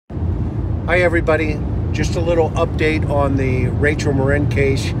Hi everybody, just a little update on the Rachel Morin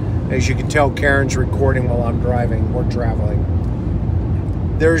case. As you can tell, Karen's recording while I'm driving. We're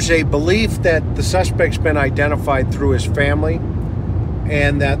traveling. There's a belief that the suspect's been identified through his family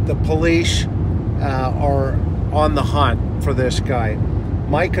and that the police are on the hunt for this guy.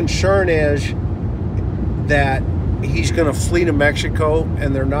 My concern is that he's going to flee to Mexico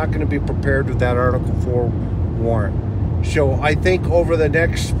and they're not going to be prepared with that Article 4 warrant. So I think over the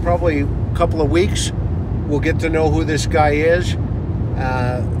next probably couple of weeks, we'll get to know who this guy is.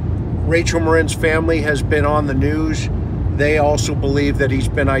 Rachel Morin's family has been on the news. They also believe that he's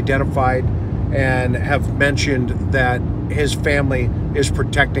been identified and have mentioned that his family is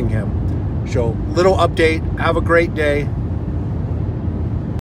protecting him. So, little update. Have a great day.